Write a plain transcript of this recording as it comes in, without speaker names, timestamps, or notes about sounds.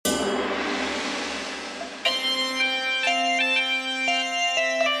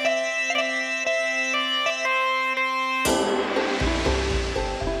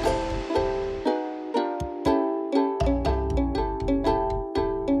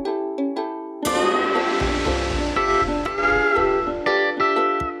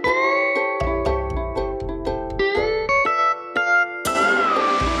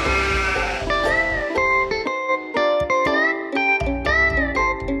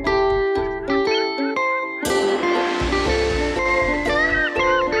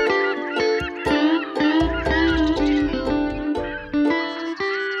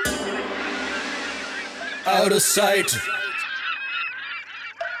out of sight.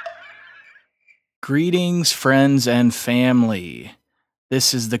 Greetings, friends and family.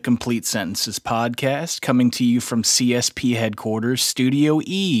 This is the Complete Sentences podcast, coming to you from CSP headquarters, Studio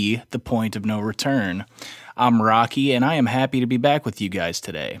E, the point of no return. I'm Rocky, and I am happy to be back with you guys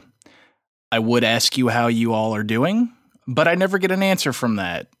today. I would ask you how you all are doing, but I never get an answer from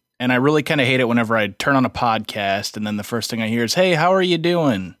that. And I really kind of hate it whenever I turn on a podcast, and then the first thing I hear is, "Hey, how are you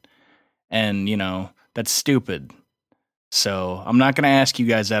doing?" And, that's stupid. So I'm not going to ask you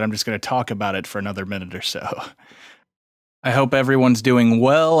guys that. I'm just going to talk about it for another minute or so. I hope everyone's doing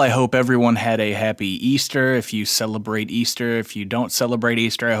well. I hope everyone had a happy Easter. If you celebrate Easter, if you don't celebrate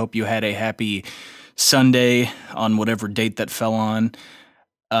Easter, I hope you had a happy Sunday on whatever date that fell on.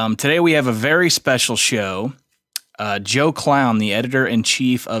 Today we have a very special show. Joe Clown, the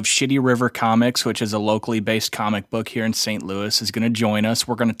editor-in-chief of Shitty River Comics, which is a locally based comic book here in St. Louis, is going to join us.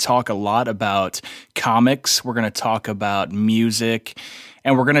 We're going to talk a lot about comics. We're going to talk about music.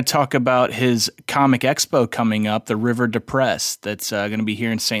 And we're going to talk about his comic expo coming up, the River Depress, that's going to be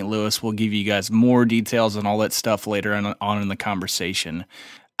here in St. Louis. We'll give you guys more details on all that stuff later on in the conversation.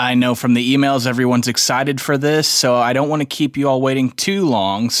 I know from the emails everyone's excited for this, so I don't want to keep you all waiting too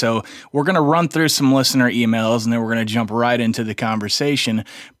long. So we're going to run through some listener emails, and then we're going to jump right into the conversation.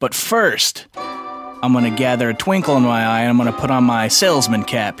 But first, I'm going to gather a twinkle in my eye, and I'm going to put on my salesman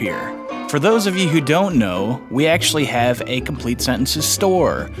cap here. For those of you who don't know, we actually have a Complete Sentences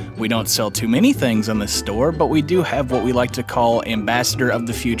store. We don't sell too many things on this store, but we do have what we like to call Ambassador of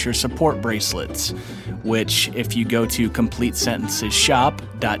the Future support bracelets, which if you go to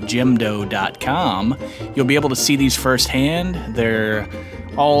CompleteSentencesShop.Jimdo.com, you'll be able to see these firsthand. They're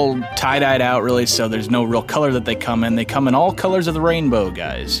all tie-dyed out, really, so there's no real color that they come in. They come in all colors of the rainbow,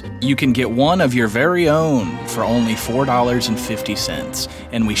 guys. You can get one of your very own for only $4.50,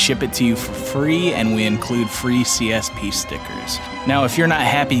 and we ship it to you for free, and we include free CSP stickers. Now, if you're not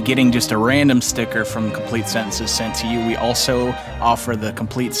happy getting just a random sticker from Complete Sentences sent to you, we also offer the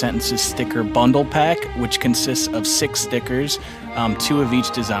Complete Sentences sticker bundle pack, which consists of 6 stickers, 2 of each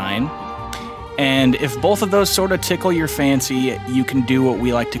design. And if both of those sort of tickle your fancy, you can do what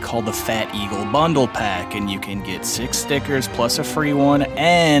we like to call the Fat Eagle Bundle Pack, and you can get 6 stickers plus a free one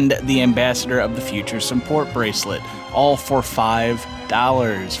and the Ambassador of the Future support bracelet, all for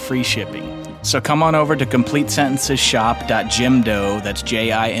 $5, free shipping. So come on over to CompleteSentencesShop.Jimdo, that's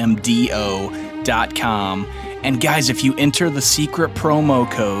JIMDO.com. And guys, if you enter the secret promo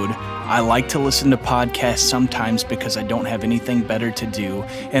code, I like to listen to podcasts sometimes because I don't have anything better to do,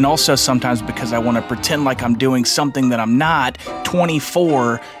 and also sometimes because I want to pretend like I'm doing something that I'm not,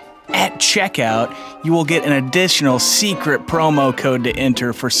 24. At checkout, you will get an additional secret promo code to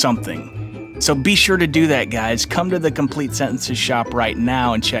enter for something. So be sure to do that, guys. Come to the Complete Sentences shop right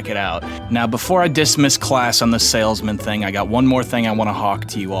now and check it out. Now, before I dismiss class on the salesman thing, I got one more thing I want to hawk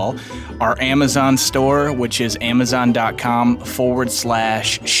to you all. Our Amazon store, which is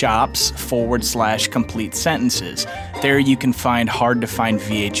Amazon.com/shops/Complete Sentences. There you can find hard-to-find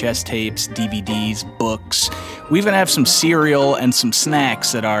VHS tapes, DVDs, books. We even have some cereal and some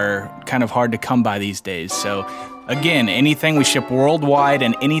snacks that are kind of hard to come by these days. So again, anything we ship worldwide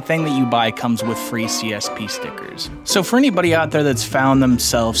and anything that you buy comes with free CSP stickers. So for anybody out there that's found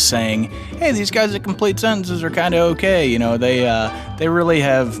themselves saying, "Hey, these guys at Complete Sentences are kind of okay. They really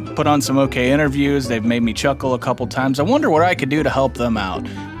have put on some okay interviews. They've made me chuckle a couple times. I wonder what I could do to help them out."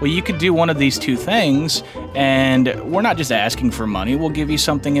 Well, you could do one of these 2 things, and we're not just asking for money. We'll give you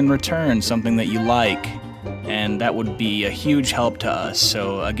something in return, something that you like. And that would be a huge help to us.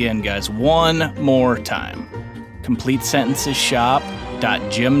 So again, guys, one more time.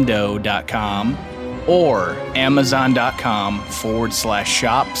 CompleteSentencesShop.Jimdo.com or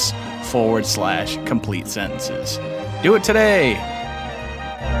Amazon.com/shops/Complete Sentences. Do it today.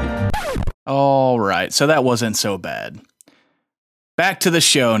 All right, so that wasn't so bad. Back to the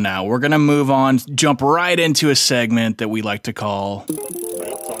show now. We're going to move on, jump right into a segment that we like to call...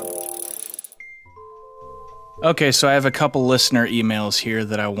 Okay, so I have a couple listener emails here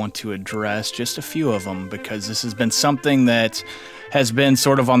that I want to address, just a few of them, because this has been something that has been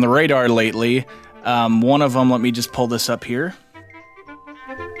sort of on the radar lately. One of them, let me just pull this up here.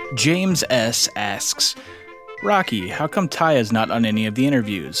 James S. asks, "Rocky, how come Ty is not on any of the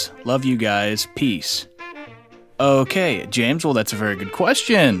interviews? Love you guys. Peace." Okay, James, well, that's a very good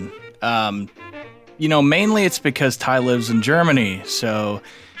question. Mainly it's because Ty lives in Germany, so...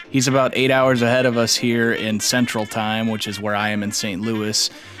 He's about 8 hours ahead of us here in Central Time, which is where I am in St. Louis.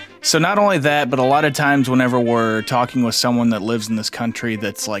 So not only that, but a lot of times whenever we're talking with someone that lives in this country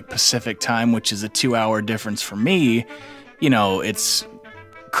that's like Pacific Time, which is a 2-hour difference for me, it's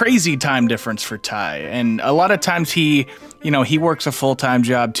crazy time difference for Ty. And a lot of times he works a full-time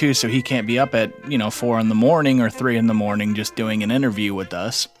job too, so he can't be up at, 4 in the morning or 3 in the morning just doing an interview with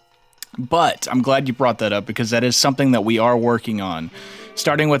us. But I'm glad you brought that up because that is something that we are working on.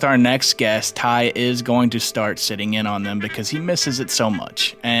 Starting with our next guest, Ty is going to start sitting in on them because he misses it so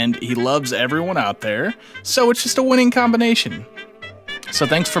much. And he loves everyone out there, so it's just a winning combination. So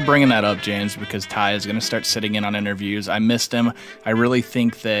thanks for bringing that up, James, because Ty is going to start sitting in on interviews. I missed him. I really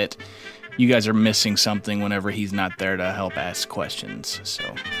think that you guys are missing something whenever he's not there to help ask questions.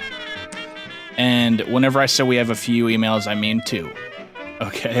 And whenever I say we have a few emails, I mean 2.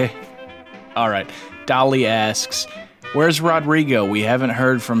 Okay? All right. Dolly asks, where's Rodrigo? We haven't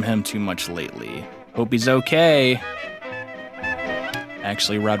heard from him too much lately. Hope he's okay.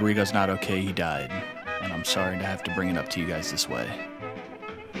 Actually, Rodrigo's not okay. He died. And I'm sorry to have to bring it up to you guys this way.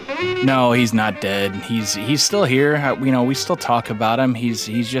 No, he's not dead. He's still here. We still talk about him. He's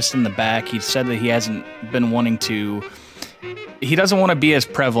just in the back. He said that he hasn't been wanting to. He doesn't want to be as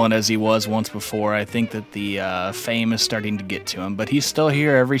prevalent as he was once before. I think that the fame is starting to get to him, but he's still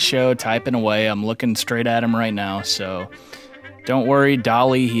here every show, typing away. I'm looking straight at him right now, so don't worry,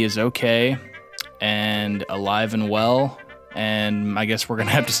 Dolly. He is okay and alive and well. And I guess we're going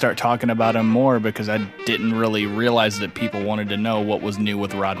to have to start talking about him more because I didn't really realize that people wanted to know what was new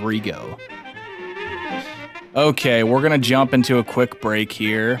with Rodrigo. Okay, we're going to jump into a quick break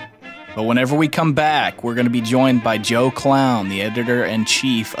here. But whenever we come back, we're going to be joined by Joe Clown, the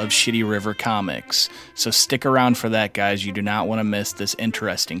editor-in-chief of Shitty River Comics. So stick around for that, guys. You do not want to miss this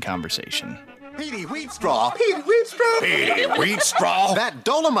interesting conversation. Petey Wheatstraw. Petey Wheatstraw. Petey Wheatstraw. That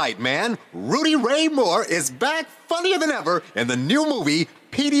Dolomite man, Rudy Ray Moore, is back funnier than ever in the new movie,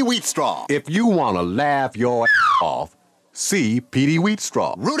 Petey Wheatstraw. If you want to laugh your off, see Petey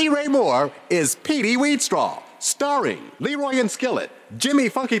Wheatstraw. Rudy Ray Moore is Petey Wheatstraw, starring Leroy and Skillet, Jimmy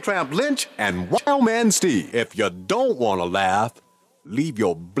Funky Tramp Lynch, and Wild Man Steve. If you don't want to laugh, leave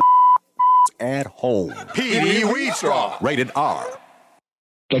your at home. Petey Wheatstraw. Rated R.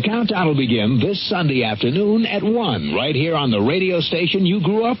 The countdown will begin this Sunday afternoon at 1, right here on the radio station you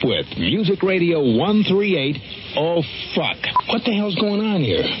grew up with, Music Radio 138. Oh, fuck. What the hell's going on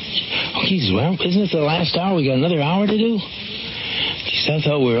here? Oh, geez, well, isn't it the last hour? We got another hour to do? Geez, I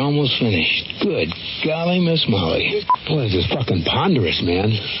thought we were almost finished. Good golly, Miss Molly. Boy, this is fucking ponderous,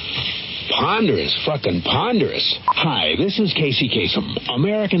 man. Fucking ponderous. Hi, this is Casey Kasem.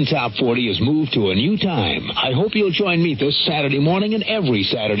 American Top 40 has moved to a new time. I hope you'll join me this Saturday morning and every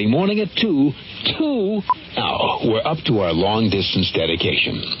Saturday morning at 2. Now, we're up to our long-distance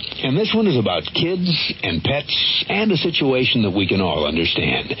dedication. And this one is about kids and pets and a situation that we can all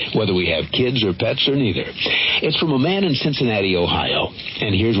understand, whether we have kids or pets or neither. It's from a man in Cincinnati, Ohio.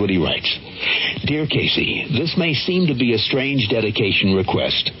 And here's what he writes. Dear Casey, this may seem to be a strange dedication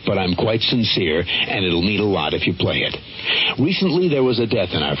request, but I'm quite sincere, and it'll mean a lot if you play it. Recently, there was a death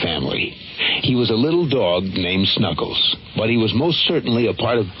in our family. He was a little dog named Snuggles, but he was most certainly a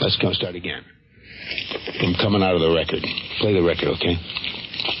part of... Let's go start again. I'm coming out of the record. Play the record, okay?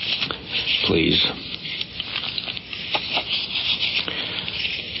 Please.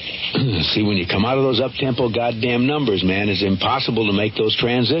 See, when you come out of those up-tempo goddamn numbers, man, it's impossible to make those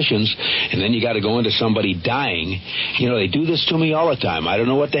transitions, and then you got to go into somebody dying. You know, they do this to me all the time. I don't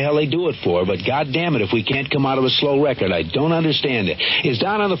know what the hell they do it for, but goddamn it, if we can't come out of a slow record, I don't understand it. Is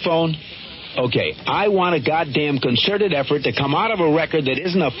Don on the phone? Okay, I want a goddamn concerted effort to come out of a record that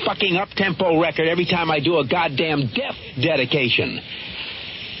isn't a fucking up-tempo record every time I do a goddamn death dedication.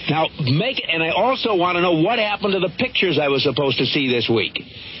 Now, make it, and I also want to know what happened to the pictures I was supposed to see this week.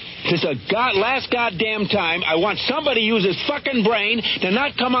 This is the last goddamn time I want somebody to use his fucking brain to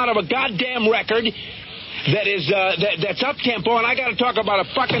not come out of a goddamn record that is, that's up-tempo, and I got to talk about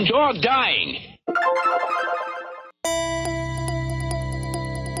a fucking dog dying.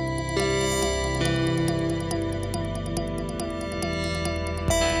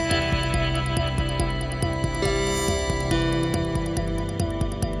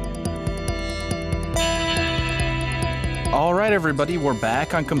 All right, everybody, we're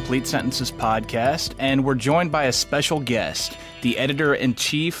back on Complete Sentences Podcast, and we're joined by a special guest, the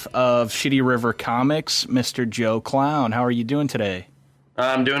editor-in-chief of Shitty River Comics, Mr. Joe Clown. How are you doing today?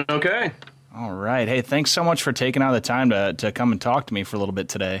 I'm doing okay. All right. Hey, thanks so much for taking out the time to come and talk to me for a little bit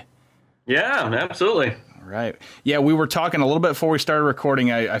today. Yeah, absolutely. All right. Yeah, we were talking a little bit before we started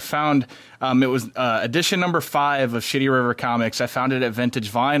recording. I found it was edition number 5 of Shitty River Comics. I found it at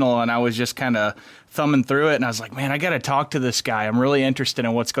Vintage Vinyl, and I was just kind of thumbing through it, and I was like, man, I got to talk to this guy. I'm really interested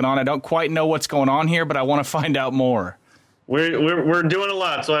in what's going on. I don't quite know what's going on here, but I want to find out more. We're doing a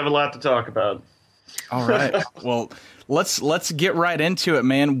lot, so I have a lot to talk about. All right. Well, let's get right into it,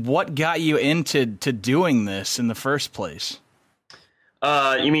 man. What got you into doing this in the first place?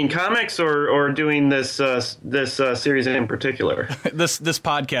 You mean comics or doing this series in particular? this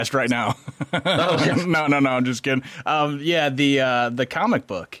podcast right now. Oh. No, I'm just kidding. The comic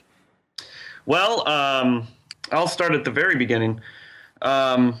book. Well, I'll start at the very beginning.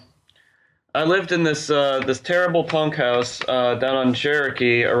 I lived in this terrible punk house down on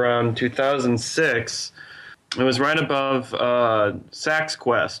Cherokee around 2006. It was right above Saks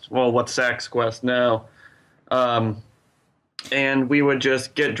Quest. Well, what's Saks Quest now? And we would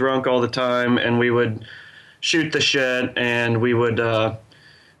just get drunk all the time, and we would shoot the shit, and we would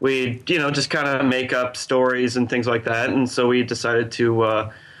just kind of make up stories and things like that. And so we decided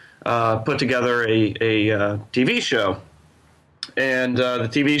to put together a TV show. And the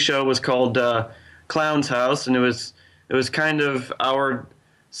TV show was called Clown's House, and it was kind of our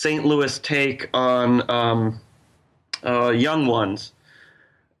St. Louis take on Young Ones.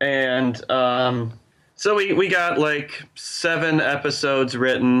 And so we got like 7 episodes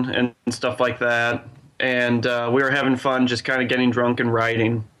written and stuff like that. And we were having fun just kind of getting drunk and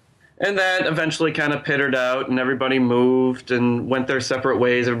writing. And that eventually kind of petered out, and everybody moved and went their separate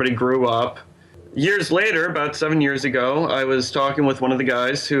ways. Everybody grew up. Years later, about 7 years ago, I was talking with one of the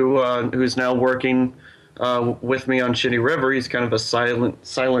guys who's now working with me on Shitty River. He's kind of a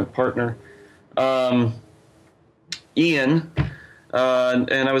silent partner, Ian.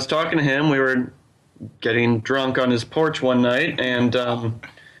 And I was talking to him. We were getting drunk on his porch one night, and a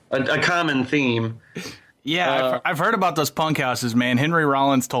common theme. Yeah, I've heard about those punk houses, man. Henry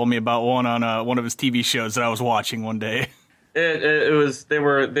Rollins told me about one on one of his TV shows that I was watching one day. It was they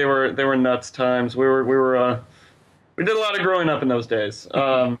were nuts times. We did a lot of growing up in those days,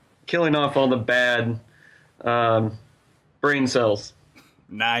 killing off all the bad brain cells.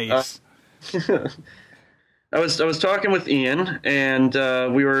 Nice. I was talking with Ian, and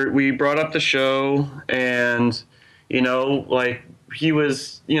we brought up the show, and he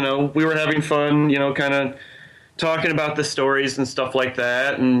was, we were having fun, kind of talking about the stories and stuff like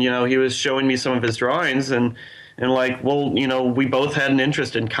that, and he was showing me some of his drawings, and like, well, we both had an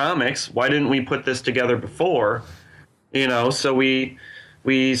interest in comics. Why didn't we put this together before? So we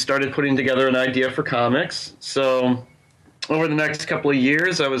started putting together an idea for comics. So over the next couple of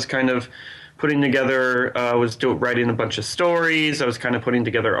years, I was kind of putting together, writing a bunch of stories. I was kind of putting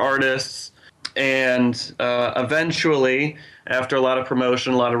together artists. And eventually, after a lot of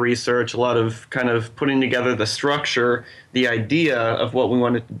promotion, a lot of research, a lot of kind of putting together the structure, the idea of what we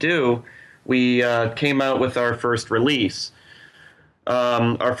wanted to do, we came out with our first release.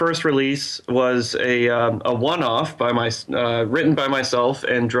 Our first release was a one-off written by myself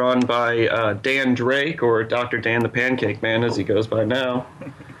and drawn by Dan Drake, or Dr. Dan the Pancake Man, as he goes by now.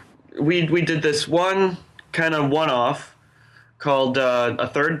 We did this one kind of one-off called A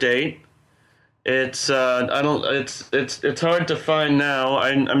Third Date. It's it's hard to find now.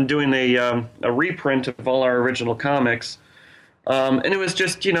 I'm doing a reprint of all our original comics, and it was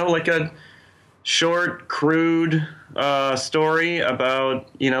just like a short, crude story about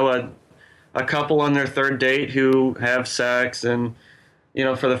a couple on their third date who have sex and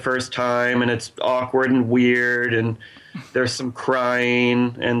for the first time, and it's awkward and weird, and there's some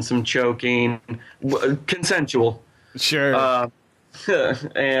crying and some choking, consensual. Sure.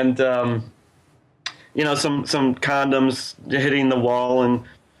 And some condoms hitting the wall and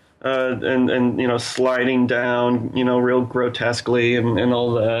sliding down real grotesquely and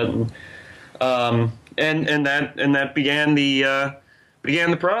all that. And that began the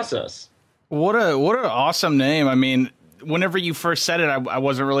process. What an awesome name. I mean, whenever you first said it, I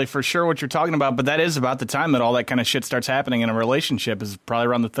wasn't really for sure what you're talking about, but that is about the time that all that kind of shit starts happening in a relationship, is probably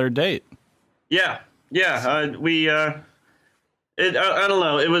around the third date. Yeah. I don't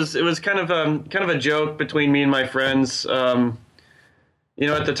know. It was kind of a joke between me and my friends. At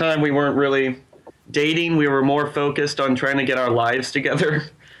the time we weren't really dating. We were more focused on trying to get our lives together.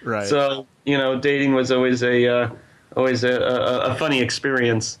 Right. So, dating was always a funny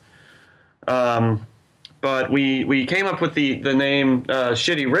experience. But we came up with the name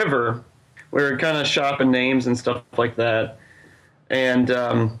Shitty River. We were kind of shopping names and stuff like that. And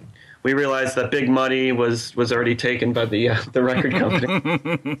we realized that Big Muddy was already taken by the record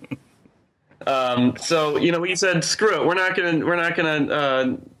company. So we said, screw it. We're not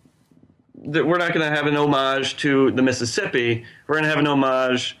gonna have an homage to the Mississippi. We're gonna have an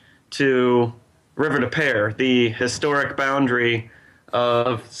homage to River des Peres, the historic boundary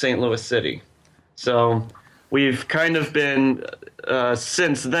of St. Louis City. So we've kind of been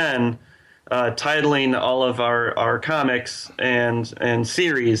since then titling all of our comics and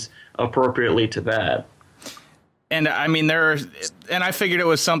series appropriately to that. And I mean, I figured it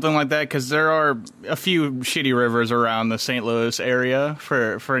was something like that because there are a few shitty rivers around the St. Louis area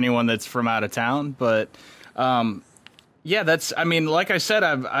for anyone that's from out of town. But yeah, I mean, like I said,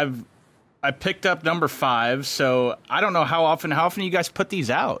 I picked up number 5, so I don't know how often you guys put these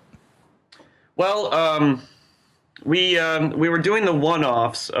out. Well, we were doing the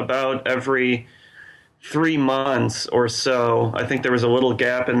one-offs about every 3 months or so. I think there was a little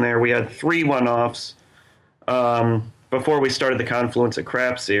gap in there. We had 3 one-offs before we started the Confluence of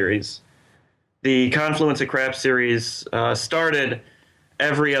Crap series. The Confluence of Crap series started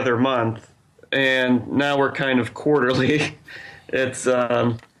every other month, and now we're kind of quarterly. It's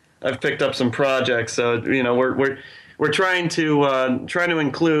I've picked up some projects, so we're trying to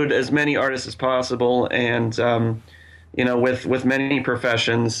include as many artists as possible, and with many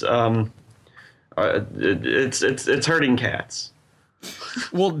professions, it's hurting cats.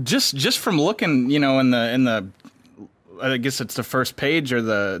 Well, just from looking, in the I guess it's the first page or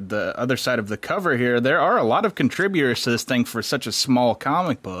the other side of the cover here, there are a lot of contributors to this thing for such a small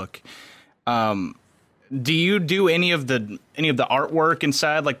comic book. Do you do any of the artwork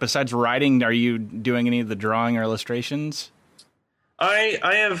inside? Like, besides writing, are you doing any of the drawing or illustrations? I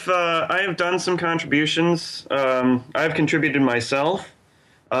have done some contributions. I've contributed myself,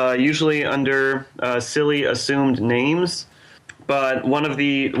 usually under silly assumed names. But one of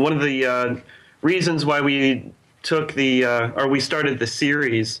the reasons why we took we started the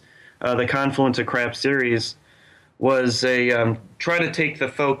series, the Confluence of Crap series, was try to take the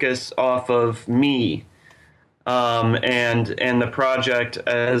focus off of me, and the project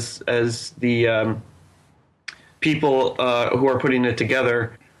as the people who are putting it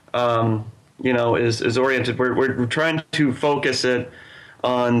together, is oriented. We're trying to focus it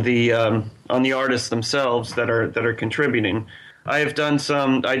on the artists themselves that are contributing. I have done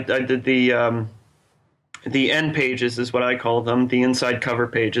some. I did the end pages, is what I call them, the inside cover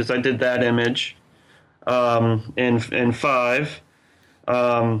pages. I did that image in 5.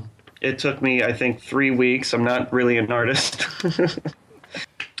 It took me, I think, 3 weeks. I'm not really an artist,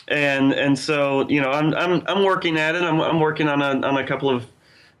 and so I'm working at it. I'm working on a couple of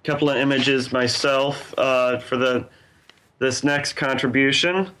images myself for this next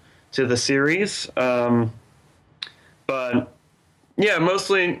contribution to the series. But yeah,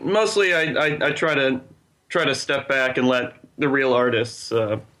 mostly I try to step back and let the real artists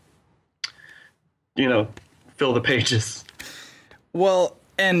fill the pages. Well,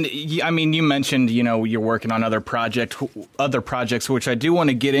 and I mean, you mentioned you're working on other projects, which I do want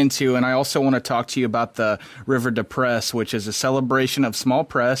to get into, and I also want to talk to you about the River de Press, which is a celebration of small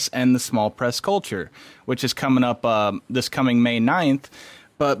press and the small press culture, which is coming up this coming May 9th.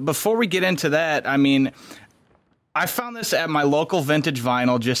 But before we get into that, I mean, I found this at my local vintage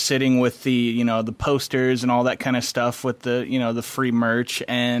vinyl, just sitting with the the posters and all that kind of stuff with the the free merch.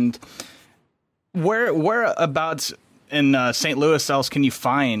 And whereabouts in St. Louis else can you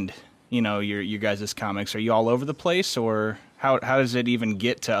find your guys' comics? Are you all over the place, or how does it even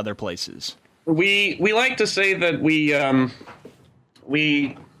get to other places? We like to say that we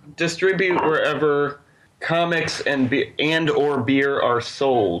distribute wherever comics and or beer are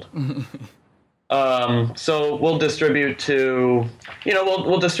sold. So we'll distribute to,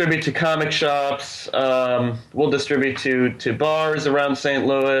 we'll distribute to comic shops. We'll distribute to bars around St.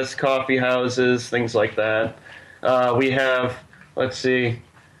 Louis, coffee houses, things like that. We have, like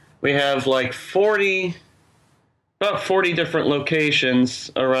about 40 different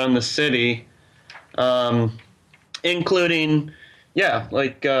locations around the city, including,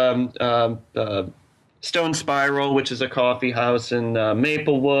 Stone Spiral, which is a coffee house in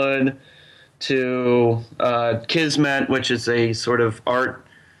Maplewood, to Kismet, which is a sort of art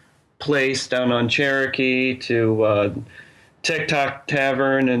place down on Cherokee, to TikTok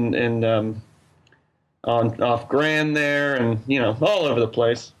Tavern and off Grand there, and all over the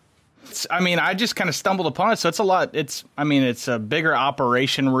place. I mean, I just kind of stumbled upon it, so it's a lot. It's a bigger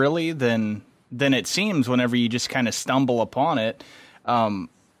operation really than it seems whenever you just kind of stumble upon it.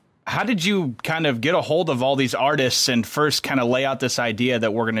 How did you kind of get a hold of all these artists and first kind of lay out this idea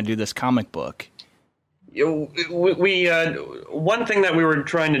that we're going to do this comic book? We one thing that we were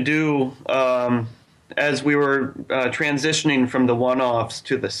trying to do as we were transitioning from the one-offs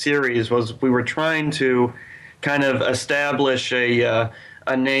to the series was we were trying to kind of establish a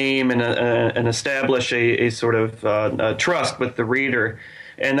name and establish a sort of trust with the reader.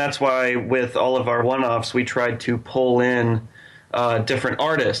 And that's why with all of our one-offs, we tried to pull in different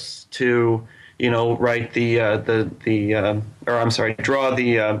artists to, write draw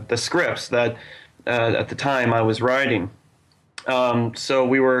the scripts that at the time I was writing. So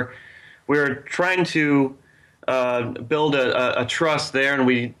we were trying to build a trust there,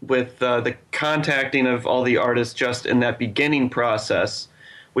 and with the contacting of all the artists just in that beginning process,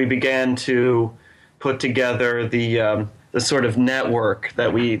 we began to put together the sort of network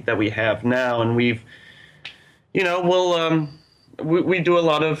that we have now, and we do a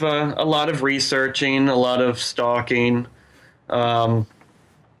lot of researching, a lot of stalking, a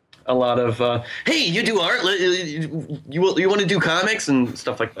lot of hey, you do art, you want to do comics and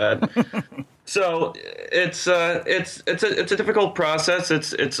stuff like that. So it's a difficult process.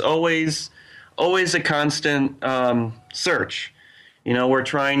 It's always a constant search. We're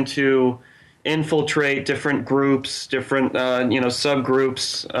trying to infiltrate different groups, different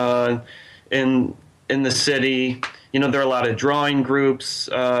subgroups in the city. There are a lot of drawing groups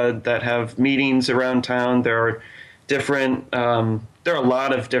that have meetings around town. There are a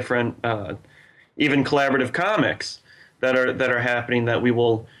lot of different even collaborative comics that are happening that we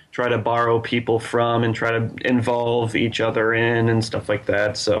will try to borrow people from and try to involve each other in and stuff like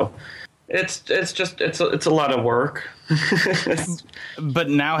that. So it's a lot of work. But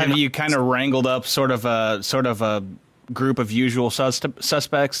now have you kind of wrangled up sort of a group of usual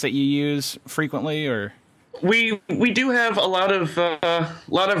suspects that you use frequently, or? We do have a lot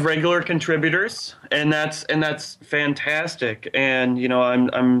of regular contributors, and that's fantastic. And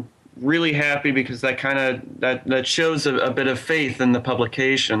I'm really happy because that shows a bit of faith in the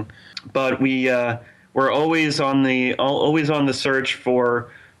publication. But we're always on the search for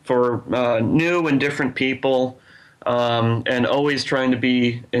new and different people, and always trying to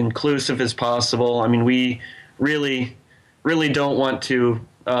be inclusive as possible. I mean, we really don't want to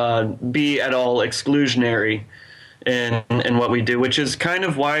be at all exclusionary in what we do, which is kind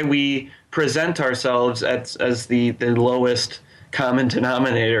of why we present ourselves as the lowest common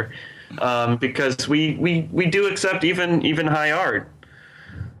denominator, because we do accept even high art,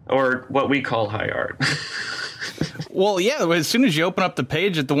 or what we call high art. Well, yeah, as soon as you open up the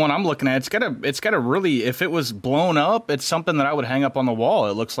page at the one I'm looking at, it's got a really, if it was blown up, it's something that I would hang up on the wall.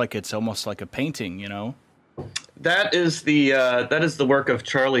 It looks like it's almost like a painting, That is the work of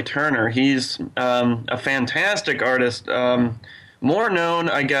Charlie Turner. He's a fantastic artist, more known,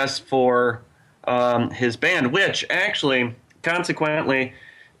 I guess, for his band, which actually, consequently,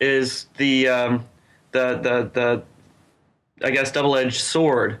 is the I guess double-edged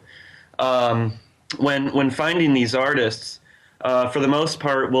sword. When finding these artists, for the most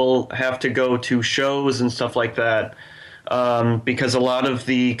part, we'll have to go to shows and stuff like that, because a lot of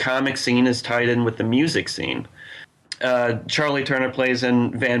the comic scene is tied in with the music scene. Charlie Turner plays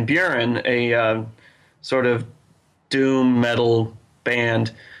in Van Buren, a sort of doom metal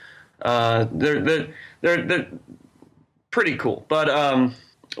band. They're pretty cool, but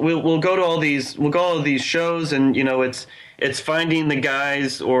we'll go to all these shows, and it's finding the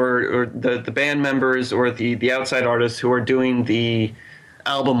guys or the band members or the outside artists who are doing the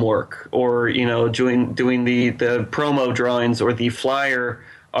album work, or doing the promo drawings or the flyer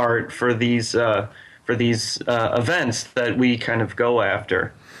art for these events that we kind of go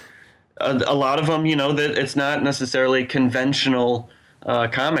after. A lot of them, that it's not necessarily conventional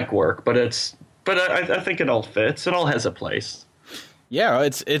comic work, but I think it all fits. It all has a place. Yeah,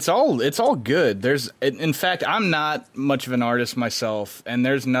 it's all good. In fact, I'm not much of an artist myself, and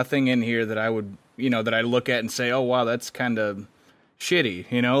there's nothing in here that I would, that I look at and say, oh wow, that's kind of shitty,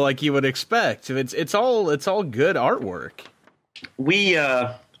 like you would expect. It's all good artwork. We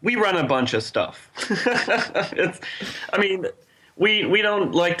run a bunch of stuff. We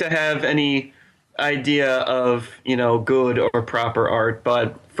don't like to have any idea of, good or proper art,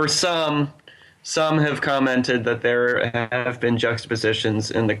 but for some have commented that there have been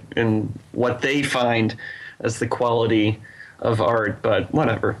juxtapositions in what they find as the quality of art, but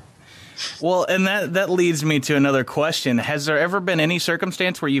whatever. Well, and that leads me to another question. Has there ever been any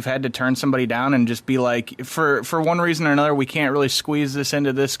circumstance where you've had to turn somebody down and just be like, for one reason or another, we can't really squeeze this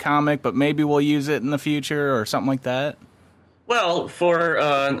into this comic, but maybe we'll use it in the future or something like that? Well,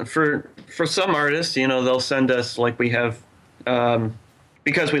 for some artists, they'll send us, like we have,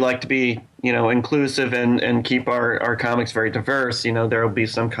 because we like to be, inclusive and keep our comics very diverse. There will be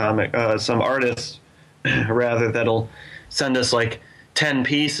some artists rather that'll send us like 10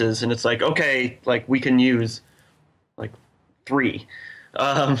 pieces, and it's like, okay, like we can use like 3.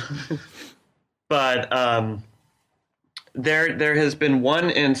 But there has been one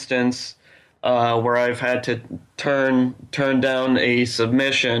instance where I've had to turn down a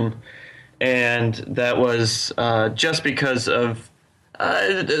submission, and that was just because of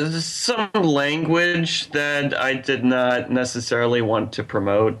Some language that I did not necessarily want to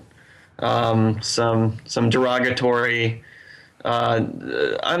promote. Some derogatory. I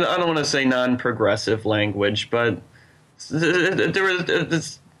don't want to say non-progressive language, but there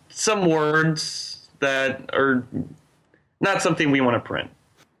was some words that are not something we want to print.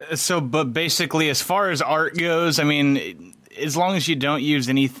 So, but basically, as far as art goes, I mean, as long as you don't use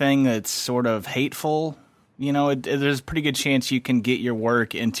anything that's sort of hateful, you know, there's a pretty good chance you can get your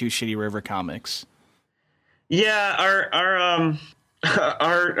work into Shitty River Comics. Yeah, our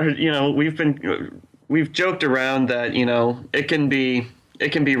you know, we've joked around that, you know, it can be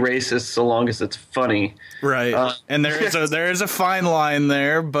racist so long as it's funny. Right. And there is a fine line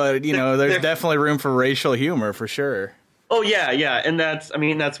there, but you know, there's definitely room for racial humor for sure. Oh yeah, and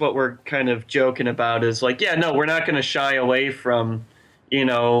that's what we're kind of joking about is like, yeah, no, we're not going to shy away from, you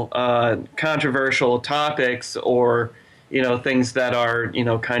know, controversial topics or, you know, things that are, you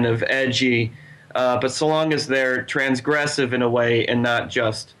know, kind of edgy, but so long as they're transgressive in a way and not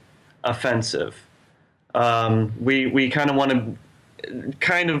just offensive. We kind of want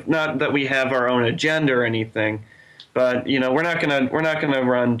to, not that we have our own agenda or anything, but you know, we're not gonna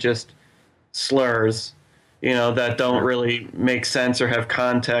run just slurs, you know, that don't really make sense or have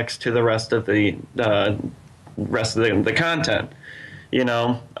context to the rest of the content. You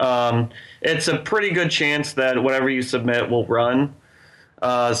know, it's a pretty good chance that whatever you submit will run,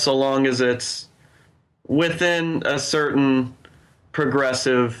 so long as it's within a certain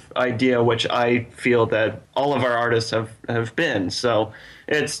progressive idea, which I feel that all of our artists have been. So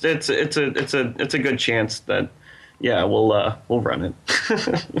it's a good chance that, yeah, we'll run it.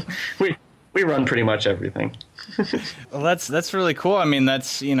 We run pretty much everything. Well, that's really cool. I mean,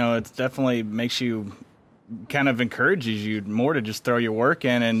 that's, you know, it definitely makes you, kind of encourages you more to just throw your work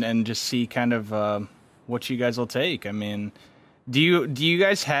in and just see kind of what you guys will take. I mean, do you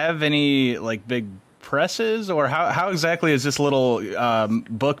guys have any like big presses, or how exactly is this little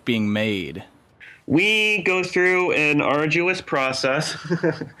book being made? We go through an arduous process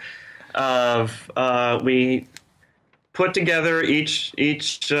of we put together each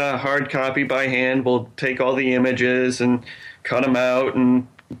hard copy by hand. We'll take all the images and cut them out and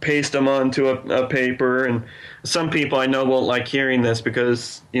paste them onto a paper. And some people I know won't like hearing this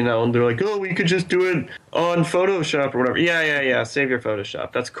because, you know, they're like, oh, we could just do it on Photoshop or whatever. Yeah. Save your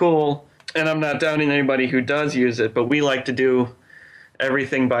Photoshop. That's cool. And I'm not downing anybody who does use it, but we like to do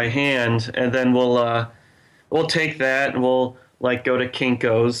everything by hand. And then we'll take that and we'll like go to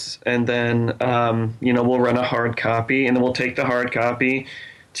Kinko's, and then you know, we'll run a hard copy, and then we'll take the hard copy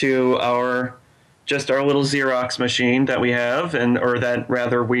to our little Xerox machine that we have, or that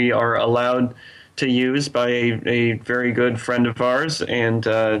rather we are allowed to use by a very good friend of ours and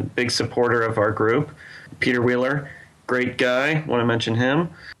big supporter of our group, Peter Wheeler, great guy. Want to mention him,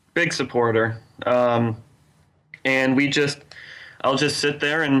 big supporter. And I'll just sit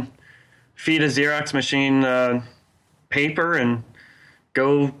there and feed a Xerox machine paper and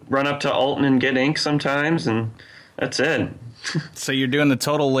go run up to Alton and get ink sometimes, and that's it. So you're doing the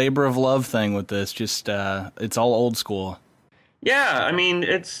total labor of love thing with this, just it's all old school. Yeah, I mean,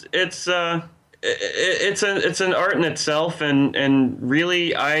 it's an art in itself, and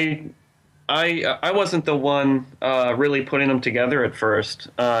really I wasn't the one really putting them together at first.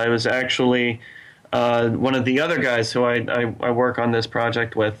 It was actually one of the other guys who I work on this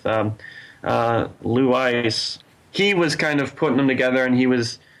project with, Lou Ice. He was kind of putting them together, and he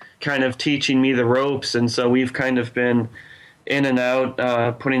was kind of teaching me the ropes, and so we've kind of been in and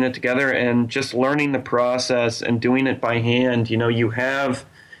out putting it together and just learning the process and doing it by hand. You know,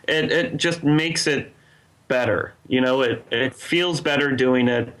 it just makes it better. You know, it feels better doing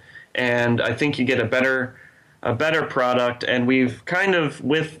it, and I think you get a better product. And we've kind of,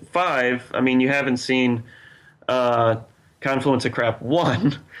 with 5, I mean, you haven't seen Confluence of Crap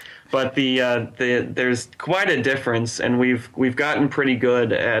 1, but there's quite a difference, and we've gotten pretty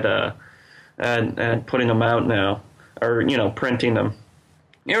good at putting them out now, or, you know, printing them.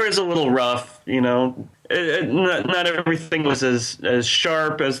 It was a little rough, you know. Not everything was as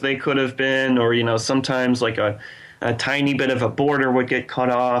sharp as they could have been, or, you know, sometimes like a tiny bit of a border would get cut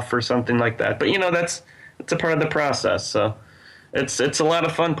off or something like that. But, you know, that's a part of the process. So it's a lot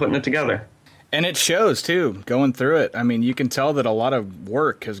of fun putting it together. And it shows too, going through it. I mean, you can tell that a lot of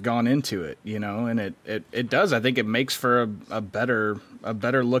work has gone into it, you know, and it does. I think it makes for a better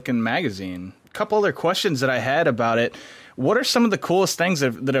looking magazine. A couple other questions that I had about it. What are some of the coolest things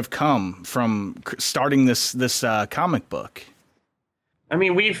that have come from starting this comic book? I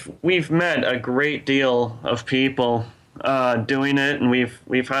mean, we've met a great deal of people doing it, and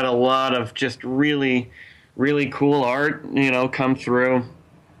we've had a lot of just really, really cool art, come through.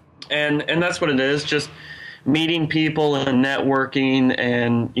 And that's what it is, just meeting people and networking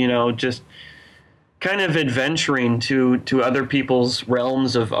and, just kind of adventuring to other people's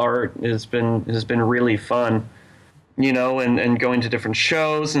realms of art has been really fun, and going to different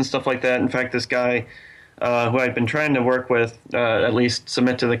shows and stuff like that. In fact, this guy who I've been trying to work with, at least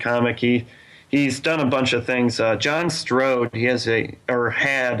submit to the comic, he's done a bunch of things. John Strode, he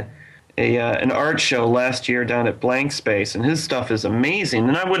had an art show last year down at Blank Space, and his stuff is amazing.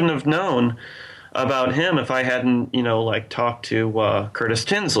 And I wouldn't have known about him if I hadn't, talked to Curtis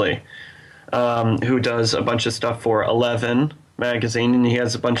Tinsley, who does a bunch of stuff for Eleven magazine, and he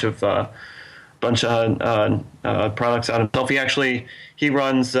has a bunch of products out himself. He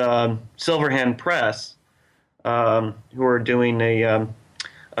runs Silverhand Press, who are doing a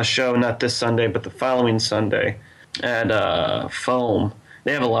show not this Sunday but the following Sunday at Foam.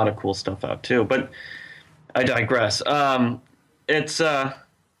 They have a lot of cool stuff out too, but I digress. It's a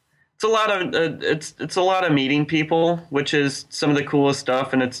lot of meeting people, which is some of the coolest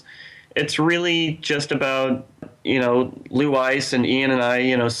stuff, and it's really just about Lou Ice and Ian and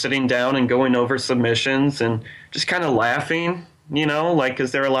I sitting down and going over submissions and just kind of laughing,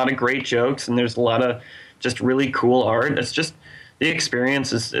 because there are a lot of great jokes and there's a lot of just really cool art. It's just the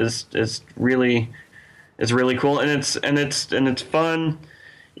experience is really cool, and it's fun,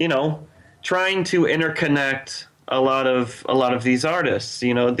 trying to interconnect a lot of these artists.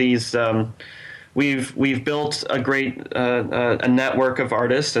 These we've built a great a network of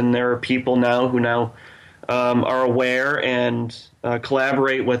artists, and there are people now who are aware and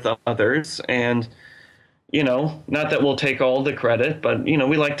collaborate with others, and not that we'll take all the credit, but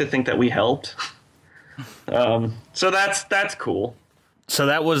we like to think that we helped. So that's cool. So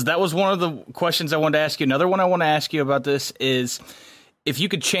that was one of the questions I wanted to ask you. Another one I want to ask you about this is, if you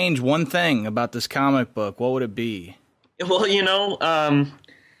could change one thing about this comic book, what would it be? Well,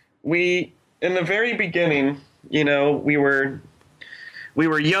 we in the very beginning, we were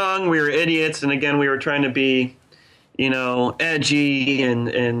young, we were idiots, and again, we were trying to be, edgy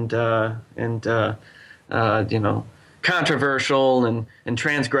and controversial and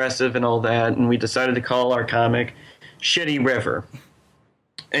transgressive and all that, and we decided to call our comic Shitty River.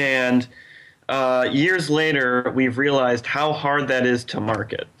 And years later, we've realized how hard that is to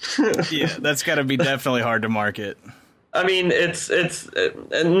market. Yeah, that's got to be definitely hard to market. I mean, it's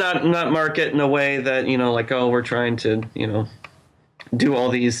not market in a way that, we're trying to, do all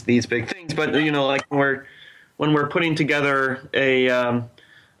these big things, but when we're putting together a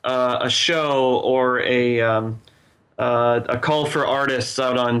show or a call for artists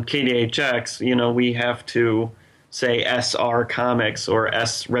out on KDHX, we have to say SR Comics or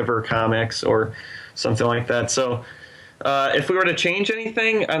S River Comics or something like that. So if we were to change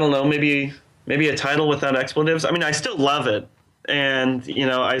anything, I don't know, maybe a title without expletives. I mean, I still love it, and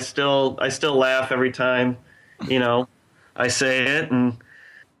I still laugh every time I say it, and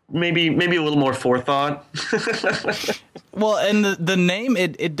maybe a little more forethought. Well, and the name,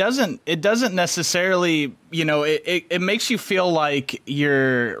 it doesn't necessarily, it makes you feel like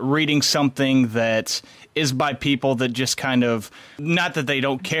you're reading something that is by people that just kind of, not that they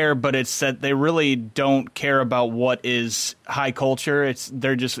don't care, but it's that they really don't care about what is high culture.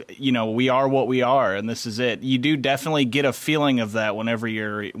 They're just, we are what we are, and this is it. You do definitely get a feeling of that whenever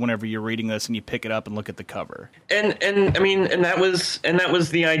you're reading this and you pick it up and look at the cover. And I mean, and that was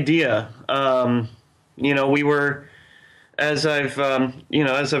the idea. We were, as I've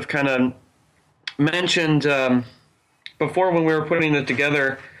kind of mentioned before, when we were putting it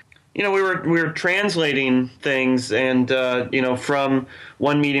together, we were translating things and from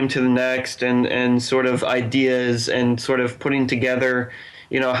one medium to the next, and sort of ideas, and sort of putting together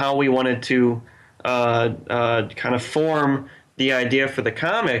how we wanted to kind of form the idea for the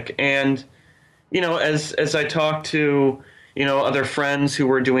comic. And as I talked to other friends who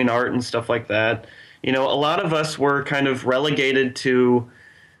were doing art and stuff like that, a lot of us were kind of relegated to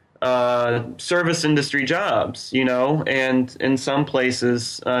service industry jobs, and in some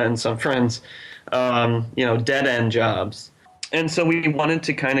places, and some friends, dead end jobs. And so we wanted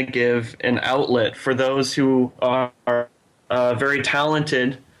to kind of give an outlet for those who are very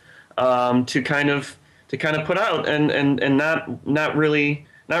talented, to kind of put out and not really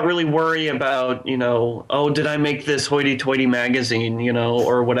worry about, did I make this hoity-toity magazine,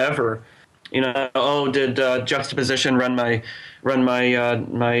 or whatever. Did Juxtaposition run my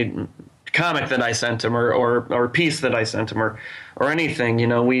comic that I sent him, or piece that I sent him, or anything?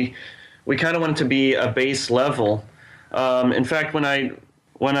 We kind of wanted to be a base level. In fact, when I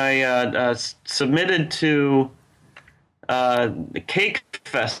submitted to the Cake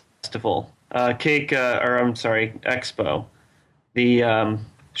Festival Expo, the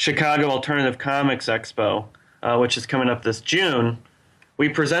Chicago Alternative Comics Expo, which is coming up this June. We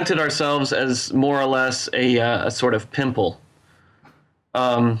presented ourselves as more or less a sort of pimple.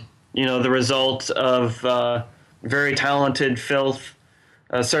 The result of very talented filth,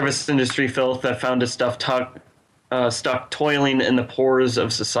 service industry filth that found its stuff stuck toiling in the pores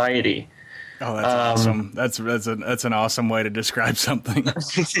of society. Oh, that's awesome. That's an awesome way to describe something.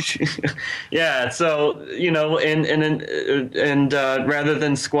 Yeah. So, and rather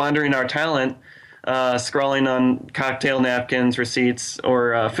than squandering our talent, scrawling on cocktail napkins, receipts,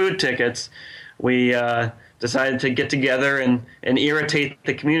 or food tickets, we decided to get together and irritate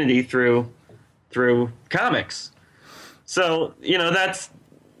the community through comics. So,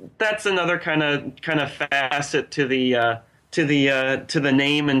 that's another kind of facet to the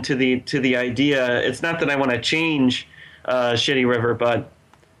name and to the idea. It's not that I want to change Shitty River, but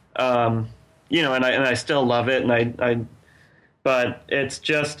and I still love it, but it's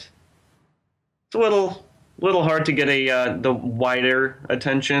a little hard to get the wider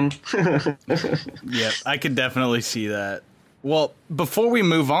attention. Yeah, I could definitely see that. Well, before we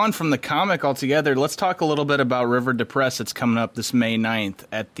move on from the comic altogether, let's talk a little bit about River Depress. It's coming up this May 9th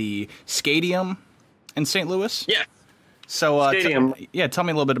at the Skadium in St. Louis. Yeah. So, tell me a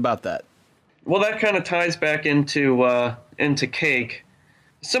little bit about that. Well, that kind of ties back into Cake.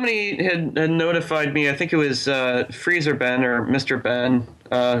 Somebody had notified me. I think it was Freezer Ben or Mr. Ben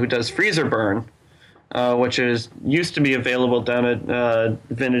who does Freezer Burn, which used to be available down at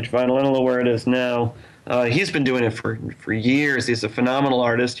Vintage Vinyl. I don't know where it is now. He's been doing it for years. He's a phenomenal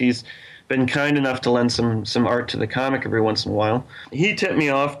artist. He's been kind enough to lend some art to the comic every once in a while. He tipped me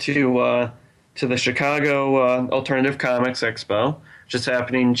off to the Chicago Alternative Comics Expo, which is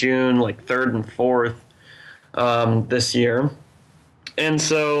happening June 3rd and 4th this year. And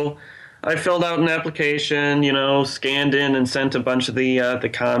so I filled out an application, scanned in and sent a bunch of the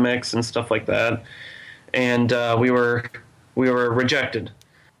comics and stuff like that. And we were rejected.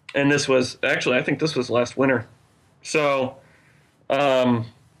 And this was actually, I think this was last winter. So, I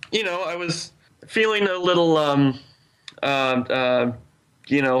was feeling a little,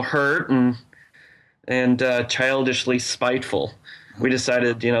 hurt and childishly spiteful. We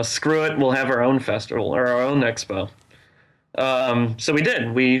decided, screw it, we'll have our own festival or our own expo. So we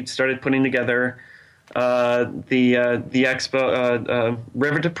did. We started putting together the expo,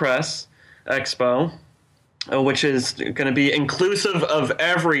 River Depress Expo, which is going to be inclusive of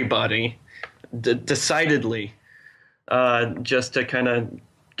everybody, decidedly, just to kind of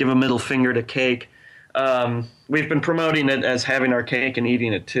give a middle finger to Cake. We've been promoting it as having our cake and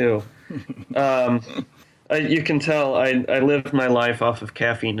eating it too. You can tell I live my life off of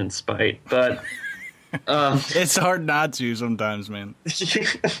caffeine and spite, but it's hard not to sometimes, man.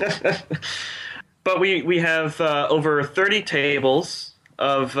 But we have over 30 tables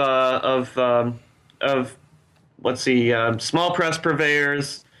of let's see, small press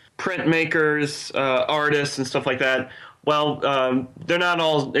purveyors, printmakers, artists, and stuff like that. Well, they're not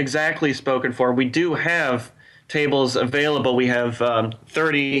all exactly spoken for. We do have tables available. We have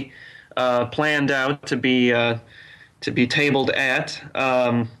 30 planned out to be tabled at.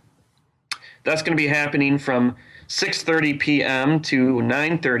 That's going to be happening from 6:30 p.m. to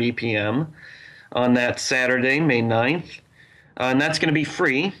 9:30 p.m. on that Saturday, May 9th. And that's going to be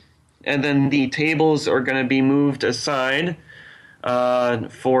free. And then the tables are going to be moved aside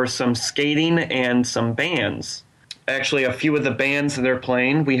for some skating and some bands. Actually, a few of the bands that are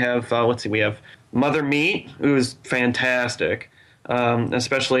playing, we have, we have Mother Meat, who is fantastic,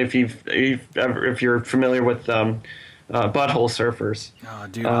 especially if you're familiar with Butthole Surfers. Oh,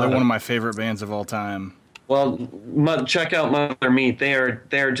 dude, they're one of my favorite bands of all time. Well, check out Mother Meat.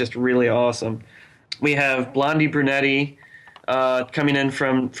 They're just really awesome. We have Blondie Brunetti coming in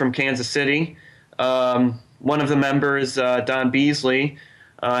from Kansas City. One of the members, Don Beasley,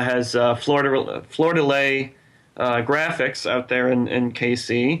 has Florida Lay graphics out there in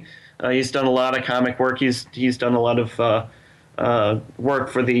KC. He's done a lot of comic work. He's done a lot of work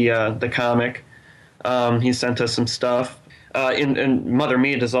for the comic. He sent us some stuff. And Mother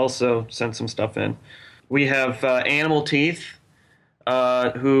Meat has also sent some stuff in. We have Animal Teeth,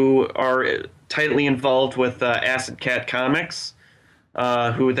 who are tightly involved with Acid Cat Comics,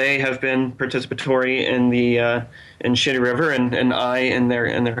 who they have been participatory in Shitty River and I in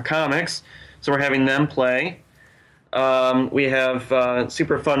their comics. So we're having them play. We have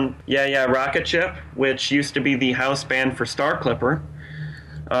super fun Yeah Yeah Rocket Ship, which used to be the house band for Star Clipper.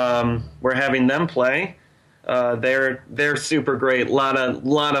 We're having them play. They're super great. Lot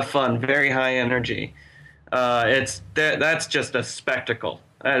of fun. Very high energy. That's just a spectacle.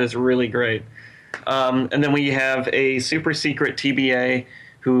 That is really great. And then we have a super secret TBA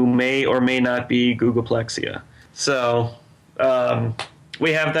who may or may not be Googleplexia. So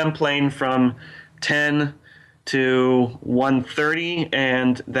we have them playing from 10 to 1:30,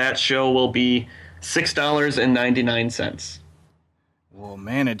 and that show will be $6.99. Well,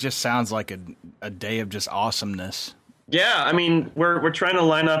 man, it just sounds like a day of just awesomeness. Yeah, I mean, we're trying to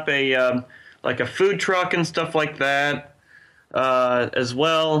line up a like a food truck and stuff like that as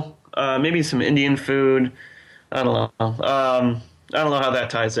well. Maybe some Indian food. I don't know. I don't know how that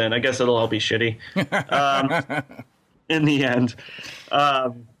ties in. I guess it'll all be shitty in the end.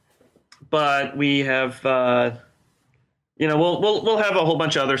 But we have, we'll have a whole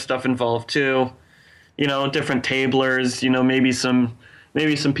bunch of other stuff involved too. Different tablers.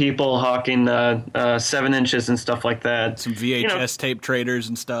 Maybe some people hawking 7 inches and stuff like that. Some VHS tape traders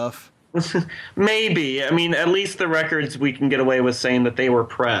and stuff. Maybe. I mean, at least the records we can get away with saying that they were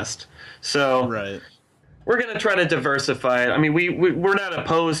pressed. So right. We're going to try to diversify it. I mean, we're not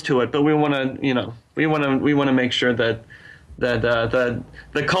opposed to it, but we want to, we want to make sure that the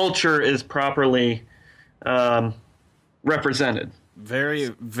culture is properly represented. Very,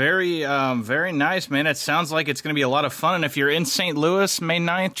 very, very nice, man. It sounds like it's going to be a lot of fun. And if you're in St. Louis, May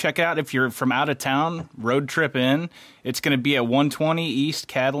 9th, check out. If you're from out of town, road trip in. It's going to be at 120 East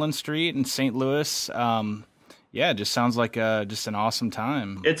Catalan Street in St. Louis. Yeah, it just sounds like just an awesome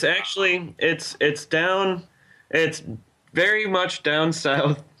time. It's actually it's very much down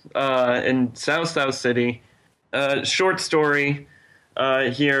south in South City. Short story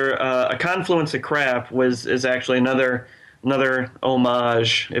here. A Confluence of Crap is actually another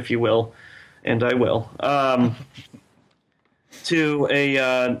homage, if you will, and I will, to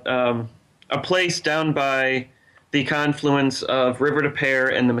a place down by the confluence of River des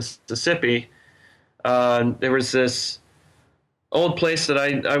Peres and the Mississippi. There was this old place that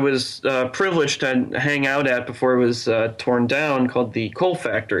I was privileged to hang out at before it was torn down, called the Coal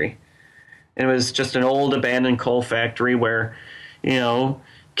Factory. And it was just an old abandoned coal factory where,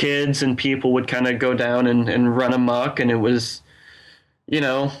 kids and people would kind of go down and run amok, and it was,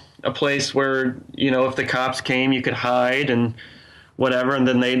 a place where, if the cops came, you could hide and whatever, and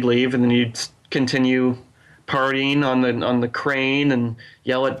then they'd leave, and then you'd continue partying on the crane and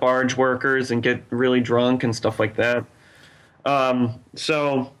yell at barge workers and get really drunk and stuff like that.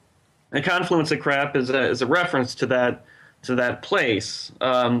 So a Confluence of Crap is a reference to that place.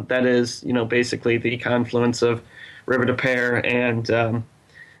 That is, basically the confluence of River des Peres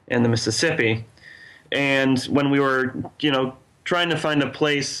and the Mississippi. And when we were, trying to find a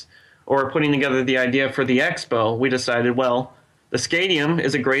place or putting together the idea for the expo, we decided, well, the Skadium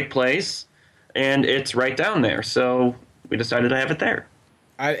is a great place and it's right down there. So we decided to have it there.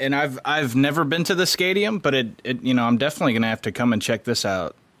 I've never been to the Skadium, but it I'm definitely going to have to come and check this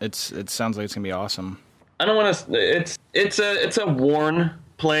out. It sounds like it's going to be awesome. I don't want to, it's a worn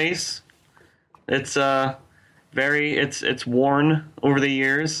place. It's it's worn over the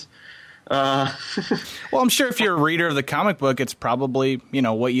years. Well, I'm sure if you're a reader of the comic book, it's probably,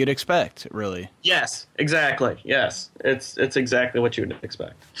 what you'd expect, really. Yes, exactly. Yes. It's exactly what you would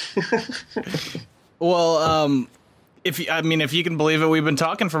expect. Well, if you can believe it, we've been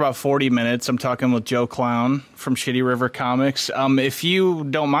talking for about 40 minutes. I'm talking with Joe Clown from Shitty River Comics. If you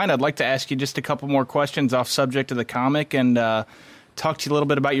don't mind, I'd like to ask you just a couple more questions off subject of the comic and talk to you a little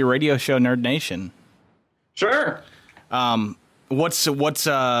bit about your radio show, Nerd Nation. Sure. What's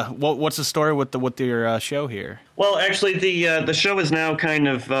the story with your show here? Well, actually, the show is now kind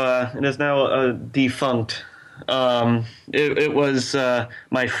of it is now defunct. It was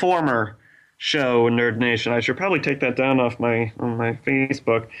my former show, Nerd Nation. I should probably take that down on my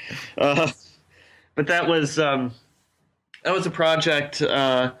Facebook. But that was a project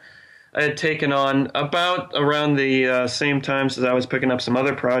I had taken on about around the same times as I was picking up some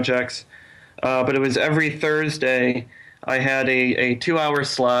other projects. But it was every Thursday. I had a 2-hour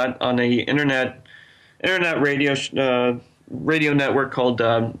slot on a internet radio network called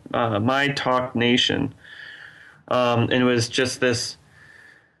My Talk Nation, and it was just this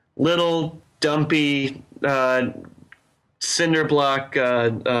little dumpy cinder block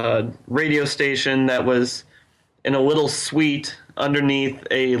radio station that was in a little suite underneath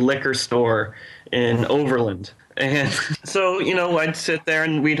a liquor store in Overland. And so, I'd sit there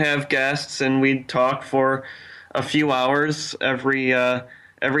and we'd have guests and we'd talk for a few hours every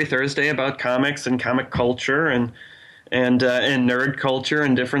Thursday about comics and comic culture and nerd culture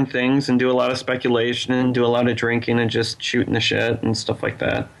and different things, and do a lot of speculation and do a lot of drinking and just shooting the shit and stuff like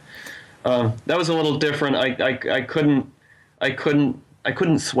that. That was a little different. I couldn't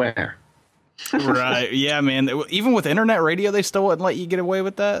swear. Right. Yeah, man. Even with internet radio, they still wouldn't let you get away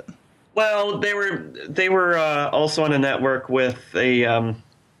with that. Well, they were also on a network with a.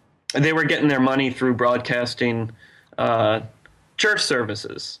 They were getting their money through broadcasting church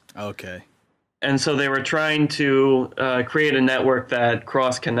services. Okay. And so they were trying to create a network that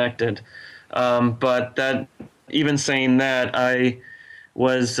cross-connected. But that, even saying that, I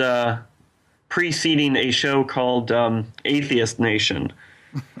was preceding a show called Atheist Nation,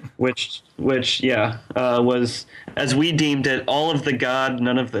 which was, as we deemed it, all of the God,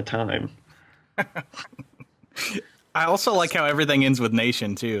 none of the time. I also like how everything ends with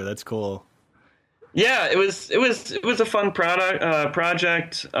nation too. That's cool. Yeah, it was a fun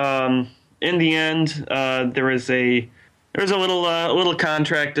project. In the end, there was a little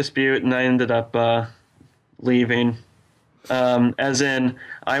contract dispute, and I ended up leaving. As in,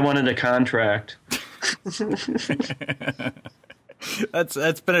 I wanted a contract.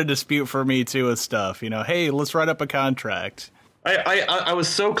 That's been a dispute for me too with stuff. You know, hey, let's write up a contract. I was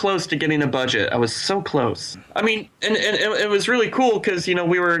so close to getting a budget. I was so close. I mean, and it was really cool because, you know,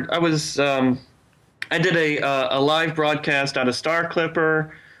 I did a live broadcast out of Star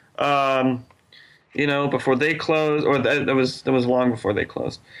Clipper, you know, before they closed, or that was long before they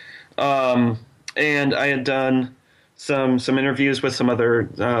closed. And I had done some interviews with some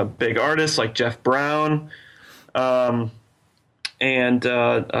other big artists like Jeff Brown, and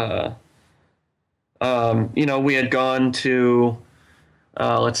you know, we had gone to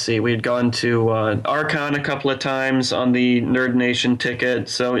Archon a couple of times on the Nerd Nation ticket.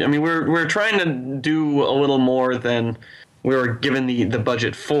 So I mean, we're trying to do a little more than we were given the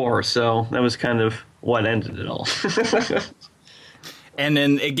budget for. So that was kind of what ended it all. And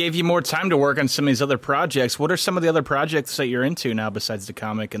then it gave you more time to work on some of these other projects. What are some of the other projects that you're into now besides the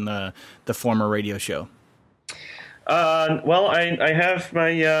comic and the former radio show? Well, I have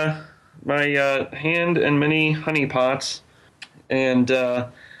my hand in many honeypots, and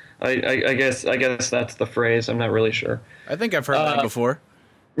I guess that's the phrase. I'm not really sure. I think I've heard that before.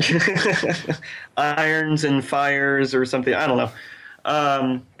 Irons and fires or something. I don't know.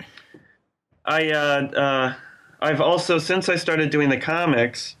 I've also, since I started doing the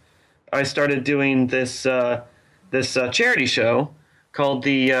comics, I started doing this charity show called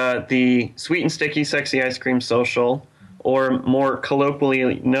the Sweet and Sticky Sexy Ice Cream Social, or more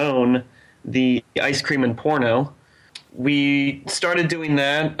colloquially known, the Ice Cream and Porno. We started doing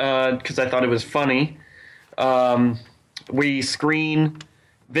that because I thought it was funny. We screen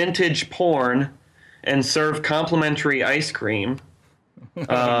vintage porn and serve complimentary ice cream.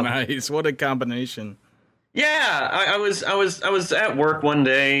 Nice. What a combination. Yeah, I was at work one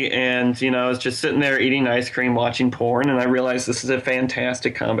day, and you know, I was just sitting there eating ice cream, watching porn, and I realized this is a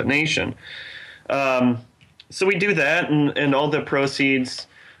fantastic combination. So we do that, and all the proceeds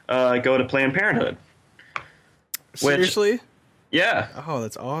go to Planned Parenthood. Seriously? Yeah. Oh,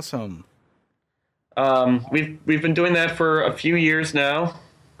 that's awesome. We've been doing that for a few years now.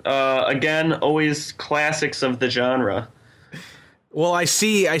 Again, always classics of the genre. Well, I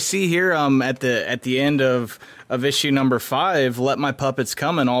see here at the end of issue number 5, Let My Puppets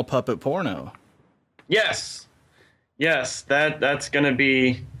Come, and all puppet porno. Yes, that's gonna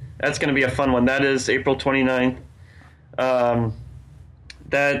be a fun one. That is April 29th.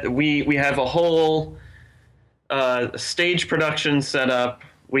 That we have a whole stage production set up.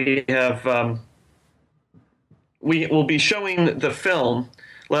 We have we will be showing the film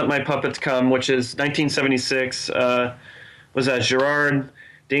Let My Puppets Come, which is 1976. Was that Gerard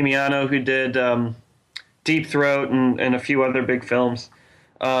Damiano, who did Deep Throat and a few other big films.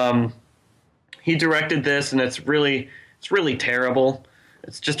 He directed this, and it's really terrible.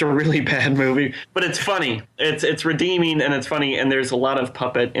 It's just a really bad movie, but it's funny. It's redeeming, and it's funny, and there's a lot of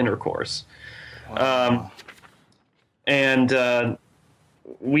puppet intercourse. Wow. And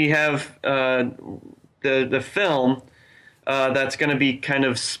we have the film that's going to be kind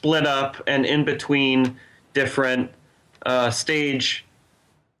of split up and in between different stage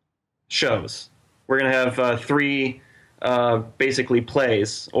shows. We're going to have 3 basically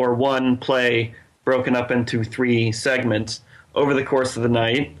plays, or one play broken up into 3 segments over the course of the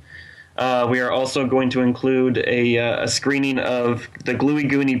night. We are also going to include a screening of the Gluey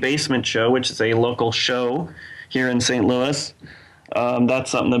Goonie Basement Show, which is a local show here in St. Louis.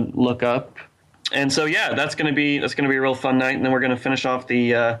 That's something to look up. And so, yeah, that's going to be a real fun night. And then we're going to finish off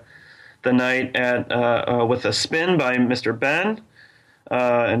the night at with a spin by Mr. Ben,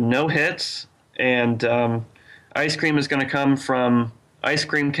 and no hits. And ice cream is going to come from Ice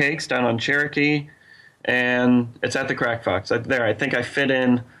Cream Cakes down on Cherokee, and it's at the Crack Fox. I think I fit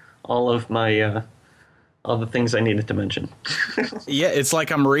in all of my all the things I needed to mention. Yeah, it's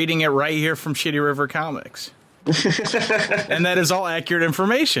like I'm reading it right here from Shitty River Comics. And that is all accurate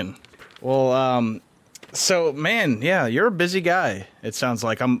information. Well, so man, yeah, you're a busy guy. It sounds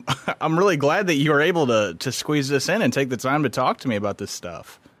like I'm really glad that you were able to squeeze this in and take the time to talk to me about this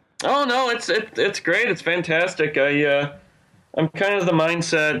stuff. Oh no, it's great. It's fantastic. I'm kind of the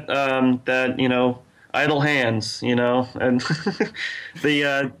mindset that, you know, idle hands, you know, and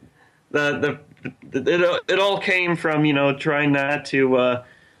it all came from, you know, trying not to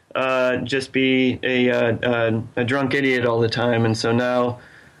just be a drunk idiot all the time, and so now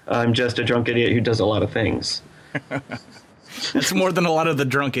I'm just a drunk idiot who does a lot of things. That's more than a lot of the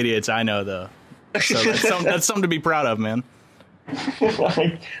drunk idiots I know, though. So that's something to be proud of, man.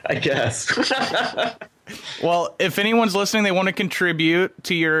 I guess. Well, if anyone's listening, they want to contribute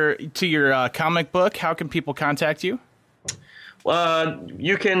to your comic book, how can people contact you?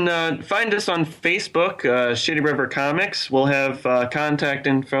 You can find us on Facebook, Shitty River Comics. We'll have contact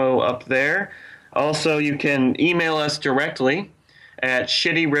info up there. Also, you can email us directly at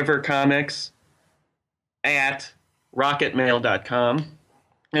shittyrivercomics@rocketmail.com.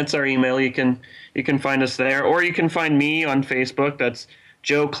 That's our email. You can find us there, or you can find me on Facebook. That's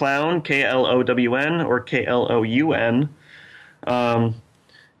Joe Clown, KLOWN, or KLOUN.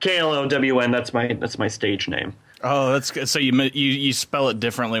 KLOWN. That's my stage name. Oh, that's good. So you spell it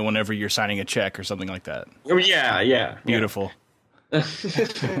differently whenever you're signing a check or something like that. Oh, yeah. Beautiful.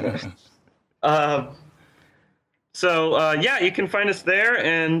 So you can find us there,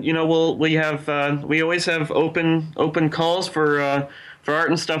 and you know we always have open calls for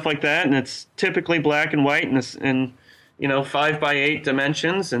art and stuff like that, and it's typically black and white and you know 5x8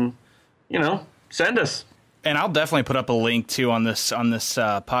 dimensions, and you know send us. And I'll definitely put up a link too on this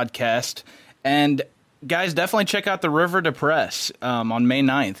podcast. And guys, definitely check out the River to Press on May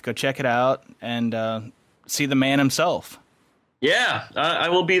 9th. Go check it out and see the man himself. Yeah, I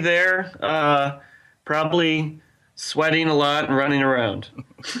will be there. Probably sweating a lot and running around.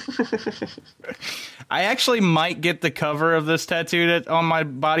 I actually might get the cover of this tattooed on my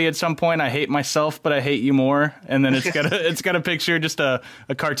body at some point. I hate myself, but I hate you more. And then it's got a picture, just a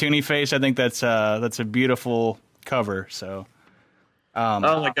cartoony face. I think that's a beautiful cover. So, oh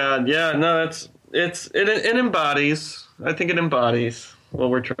my God, yeah, no, it embodies. I think it embodies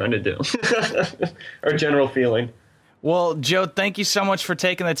what we're trying to do, our general feeling. Well, Joe, thank you so much for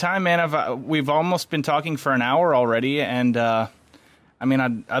taking the time, man. We've almost been talking for an hour already, and I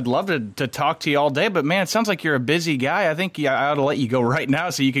mean, I'd love to talk to you all day, but man, it sounds like you're a busy guy. I think I ought to let you go right now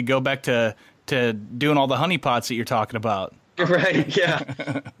so you could go back to doing all the honeypots that you're talking about. Right?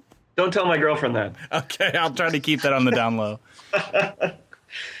 Yeah. Don't tell my girlfriend that. Okay, I'll try to keep that on the down low.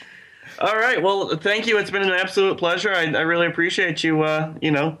 All right. Well, thank you. It's been an absolute pleasure. I really appreciate you.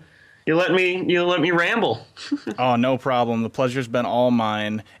 You let me ramble. Oh, no problem. The pleasure's been all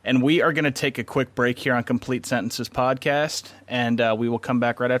mine. And we are going to take a quick break here on Complete Sentences Podcast, and we will come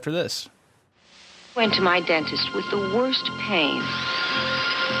back right after this. Went to my dentist with the worst pain.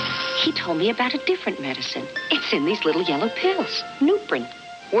 He told me about a different medicine. It's in these little yellow pills, Nuprin.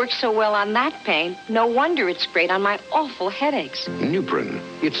 Works so well on that pain, no wonder it's great on my awful headaches. Nuprin.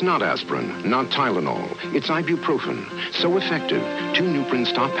 It's not aspirin, not Tylenol. It's ibuprofen. So effective, 2 Nuprin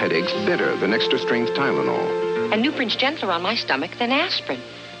stop headaches better than extra-strength Tylenol. And Nuprin's gentler on my stomach than aspirin.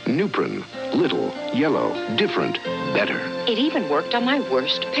 Nuprin. Little, yellow, different, better. It even worked on my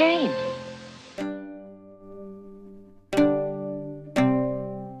worst pain.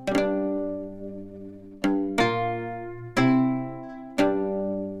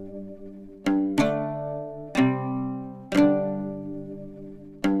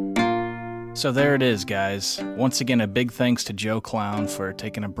 So there it is, guys. Once again, a big thanks to Joe Clown for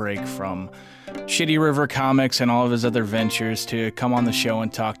taking a break from Shitty River Comics and all of his other ventures to come on the show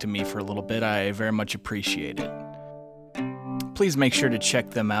and talk to me for a little bit. I very much appreciate it. Please make sure to check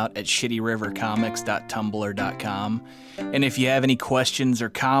them out at shittyrivercomics.tumblr.com. And if you have any questions or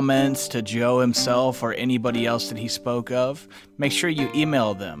comments to Joe himself or anybody else that he spoke of, make sure you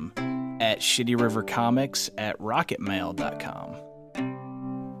email them at shittyrivercomics@rocketmail.com.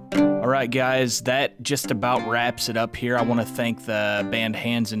 All right, guys, that just about wraps it up here. I want to thank the band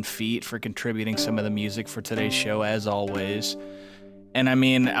Hands and Feet for contributing some of the music for today's show, as always. And I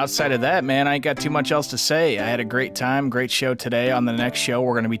mean, outside of that, man, I ain't got too much else to say. I had a great time, great show today. On the next show,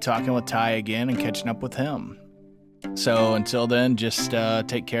 we're going to be talking with Ty again and catching up with him. So until then, just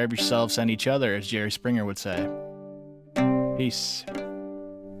take care of yourselves and each other, as Jerry Springer would say. Peace.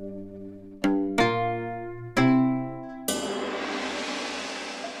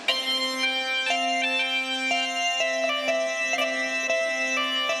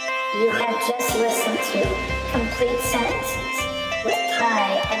 You have just listened to Complete Sentences with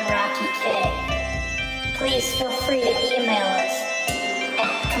Ty and Rocky K. Please feel free to email us at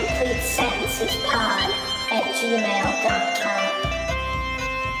CompleteSentencesPod@gmail.com.